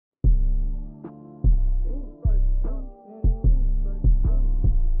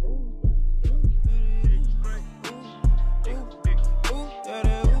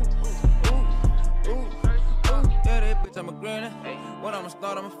I'ma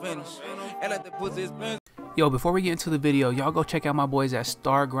start, I'ma finish. And let the pussy spin. Yo, before we get into the video, y'all go check out my boys at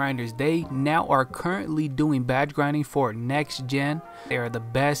Star Grinders. They now are currently doing badge grinding for next gen. They are the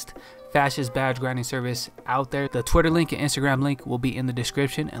best, fastest badge grinding service out there. The Twitter link and Instagram link will be in the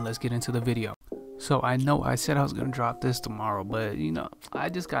description, and let's get into the video. So I know I said I was gonna drop this tomorrow, but you know, I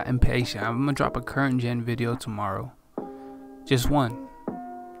just got impatient. I'm gonna drop a current gen video tomorrow, just one,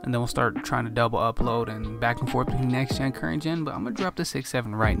 and then we'll start trying to double upload and back and forth between next gen, current gen. But I'm gonna drop the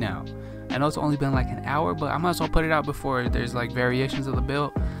 6.7 right now. I know it's only been like an hour, but I might as well put it out before there's like variations of the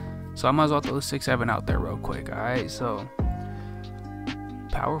build. So I might as well throw the 6.7 out there real quick. All right, so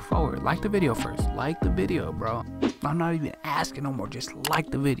power forward. Like the video first. Like the video, bro. I'm not even asking no more. Just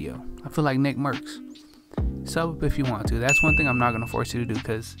like the video. I feel like Nick Merckx. Sub up if you want to. That's one thing I'm not gonna force you to do,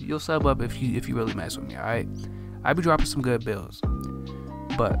 because you'll sub up if you really mess with me. All right. I be dropping some good builds,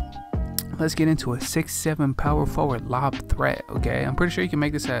 but let's get into a 6.7 power forward lob threat. Okay, I'm pretty sure you can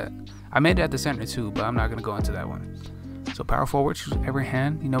make this at. I made it at the center too, but I'm not gonna go into that one. So power forward, choose every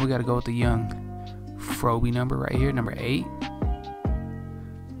hand. You know we gotta go with the young Froby number right here, number 8.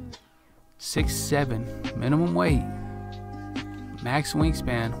 6'7", minimum weight, max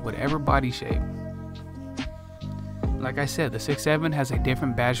wingspan, whatever body shape. Like I said, the 6'7" has a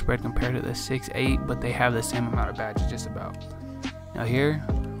different badge spread compared to the 6'8", but they have the same amount of badges just about. Now here,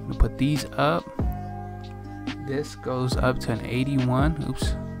 I'm gonna put these up. This goes up to an 81.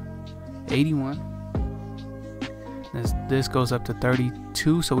 Oops, 81. This goes up to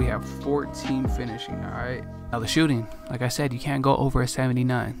 32, so we have 14 finishing. All right. Now the shooting, like I said, you can't go over a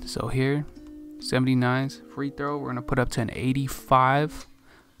 79. So here, 79's free throw, we're gonna put up to an 85.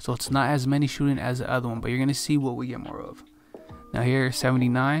 So it's not as many shooting as the other one, but you're gonna see what we get more of. Now here,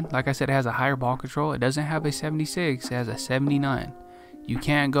 79, like I said, it has a higher ball control. It doesn't have a 76, it has a 79. You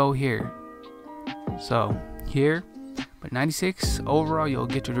can't go here. So here, but 96 overall, you'll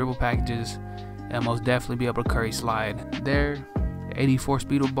get your dribble packages and most definitely be able to curry slide there. 84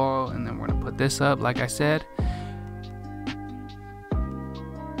 speedo ball, and then we're gonna put this up. Like I said,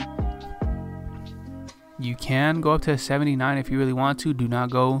 you can go up to a 79 if you really want to. Do not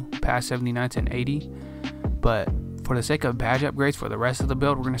go past 79 to an 80, but for the sake of badge upgrades for the rest of the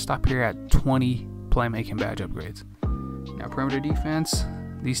build, we're gonna stop here at 20 playmaking badge upgrades. Now perimeter defense,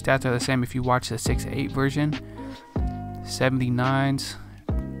 these stats are the same if you watch the 6.8 version. 79s,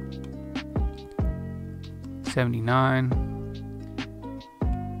 79.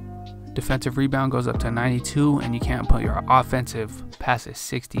 Defensive rebound goes up to 92, and you can't put your offensive past a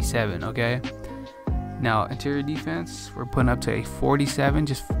 67. Okay. Now interior defense, we're putting up to a 47,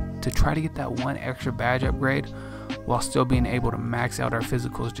 just to try to get that one extra badge upgrade while still being able to max out our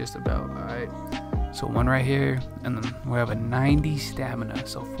physicals just about. All right. So one right here, and then we have a 90 stamina.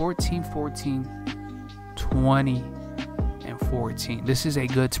 So 14, 14, 20, and 14. This is a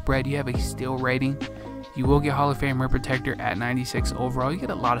good spread. You have a steal rating. You will get Hall of Fame rim protector at 96 overall. You get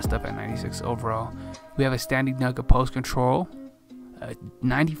a lot of stuff at 96 overall. We have a standing dunk of post control, a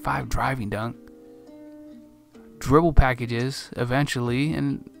 95 driving dunk, dribble packages eventually,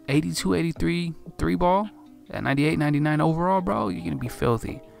 and 82, 83 three ball at 98, 99 overall, bro. You're gonna be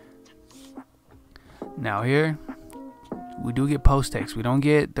filthy. Now here, we do get post takes. We don't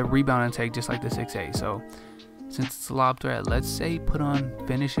get the rebound intake just like the 6'8". So since it's a lob threat, let's say put on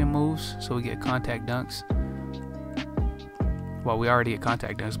finishing moves so we get contact dunks. Well, we already get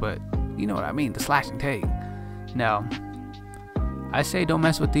contact dunks, but you know what I mean, the slash and take. Now, I say don't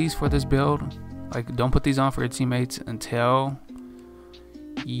mess with these for this build. Like, don't put these on for your teammates until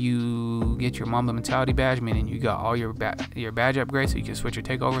you get your Mamba mentality badge, meaning you got all your badge upgrades, so you can switch your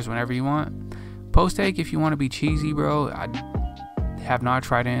takeovers whenever you want. Post take, if you want to be cheesy, bro. I have not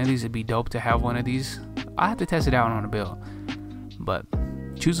tried any of these. It'd be dope to have one of these. I have to test it out on a build, but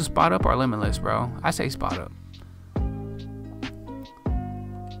choose a spot up or limitless, bro. I say spot up,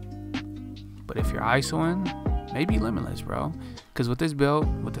 but if you're ISOing, maybe limitless, bro, because with this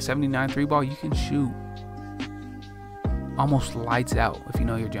build, with the 79 3 ball, you can shoot almost lights out if you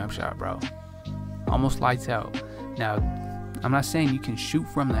know your jump shot, bro. Almost lights out. Now, I'm not saying you can shoot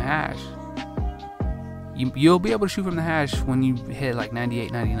from the hash. You'll be able to shoot from the hash when you hit like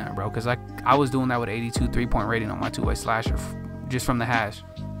 98, 99, bro. Because I was doing that with 82 3-point rating on my two-way slasher just from the hash.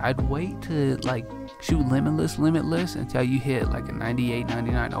 I'd wait to like shoot limitless until you hit like a 98,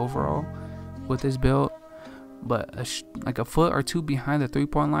 99 overall with this build. But like a foot or two behind the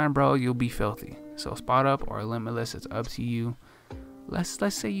 3-point line, bro, you'll be filthy. So spot up or limitless, it's up to you. Let's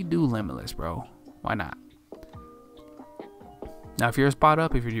say you do limitless, bro. Why not? Now, if you're a spot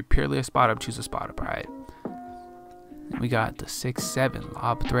up, if you're purely a spot up, choose a spot up, all right? We got the 6'7"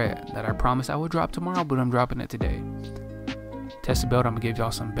 lob threat that I promised I would drop tomorrow, but I'm dropping it today. test the build, I'm gonna give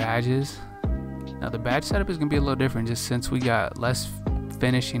y'all some badges. Now the badge setup is gonna be a little different just since we got less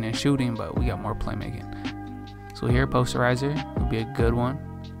finishing and shooting, but we got more playmaking. So here, posterizer would be a good one.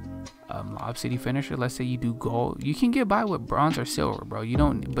 Lob City finisher, let's say you do gold, you can get by with bronze or silver, bro. You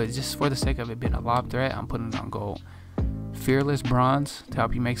don't, but just for the sake of it being a lob threat, I'm putting it on gold. Fearless bronze to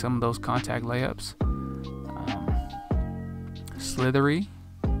help you make some of those contact layups. Slithery,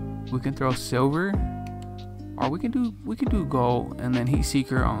 we can throw silver, or we can do gold and then heat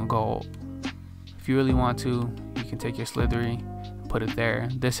seeker on gold. If you really want to, you can take your slithery and put it there.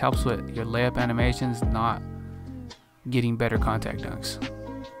 This helps with your layup animations, not getting better contact dunks,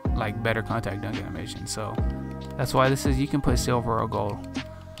 like better contact dunk animations. So that's why this is, you can put silver or gold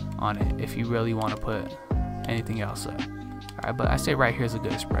on it if you really want to put anything else up. Alright, but I say right here is a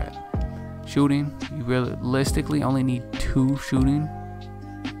good spread. Shooting, you realistically only need 2 shooting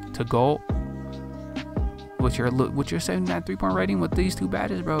to gold. With your 79 3-point rating with these 2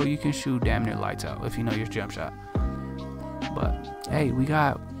 badges, bro, you can shoot damn near lights out if you know your jump shot. But hey, we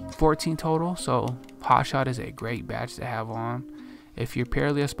got 14 total, so hot shot is a great badge to have on. If you're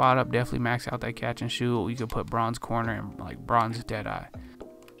purely a spot up, definitely max out that catch and shoot. You could put bronze corner and like bronze dead eye.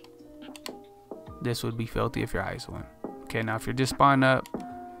 This would be filthy if you're ISOing. Okay, now if you're just spawning up,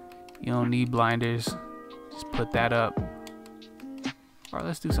 you don't need blinders, just put that up. Or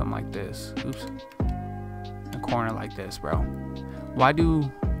let's do something like this. Oops. A corner like this, bro. Why do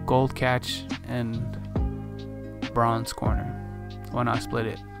gold catch and bronze corner? Why not split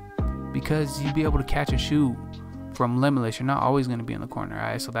it? Because you'd be able to catch and shoot from limitless. You're not always going to be in the corner,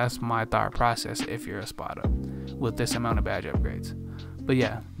 alright? So that's my thought process if you're a spot up with this amount of badge upgrades. But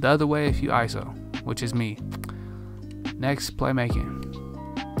yeah, the other way if you ISO, which is me. Next, playmaking.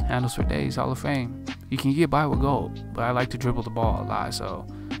 Handles for days, Hall of Fame. You can get by with gold, but I like to dribble the ball a lot, so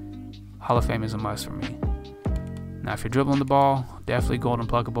Hall of Fame is a must for me. Now if you're dribbling the ball, definitely gold and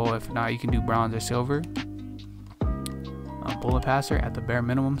pluckable. If not, you can do bronze or silver. Bullet passer, at the bare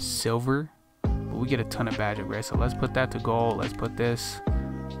minimum, silver. But we get a ton of badge upgrades, so let's put that to gold. Let's put this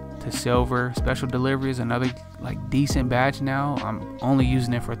to silver. Special delivery is another like decent badge now. I'm only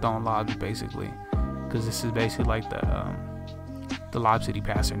using it for throwing lobs basically, because this is basically like the Lob City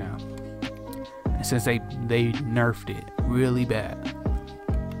passer now. And since they nerfed it really bad.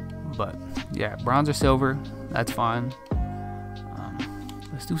 But yeah, bronze or silver, that's fine.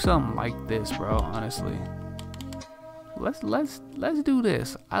 Let's do something like this, bro. Honestly, let's do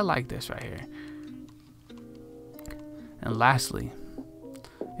this. I like this right here. And lastly,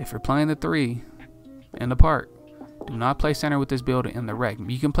 if you're playing the 3 in the park, do not play center with this build in the rec.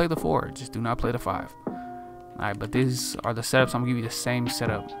 You can play the 4, just do not play the 5. Alright, but these are the setups. I'm gonna give you the same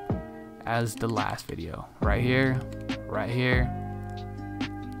setup as the last video. Right here, right here.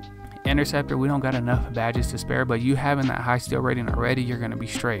 Interceptor, we don't got enough badges to spare, but you having that high steal rating already, you're gonna be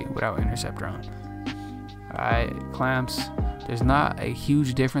straight without interceptor on. Alright, clamps. There's not a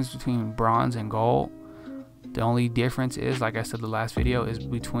huge difference between bronze and gold. The only difference is, like I said the last video, is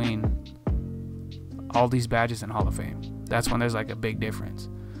between all these badges and Hall of Fame. That's when there's like a big difference.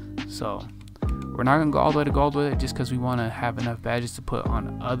 So we're not gonna go all the way to gold with it just because we want to have enough badges to put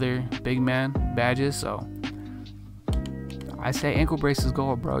on other big man badges. So I say ankle braces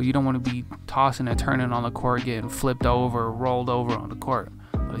gold, bro. You don't want to be tossing and turning on the court, getting flipped over, rolled over on the court.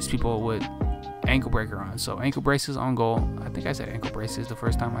 These people with ankle breaker on. So ankle braces on gold. I think I said ankle braces the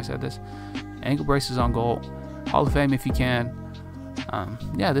first time I said this. Ankle braces on gold. Hall of Fame if you can.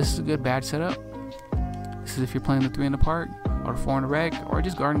 Yeah, this is a good badge setup. This is if you're playing the 3 in the park or the 4 in the rec or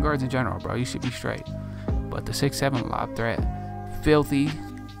just guarding guards in general, bro. You should be straight. But the 6-7 lob threat, filthy.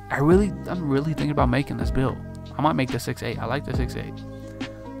 I'm really thinking about making this build. I might make the 6-8. I like the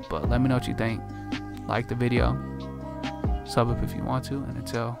 6-8. But let me know what you think. Like the video. Sub up if you want to. And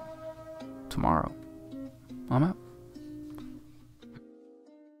until tomorrow, I'm out.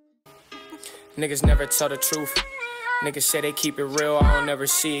 Niggas never tell the truth. Niggas say they keep it real. I don't never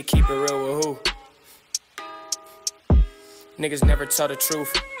see it. Keep it real with who? Niggas never tell the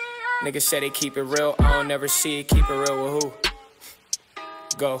truth. Niggas say they keep it real. I don't never see it. Keep it real with who?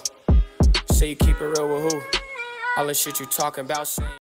 Go. Say you keep it real with who? All the shit you talking about saying.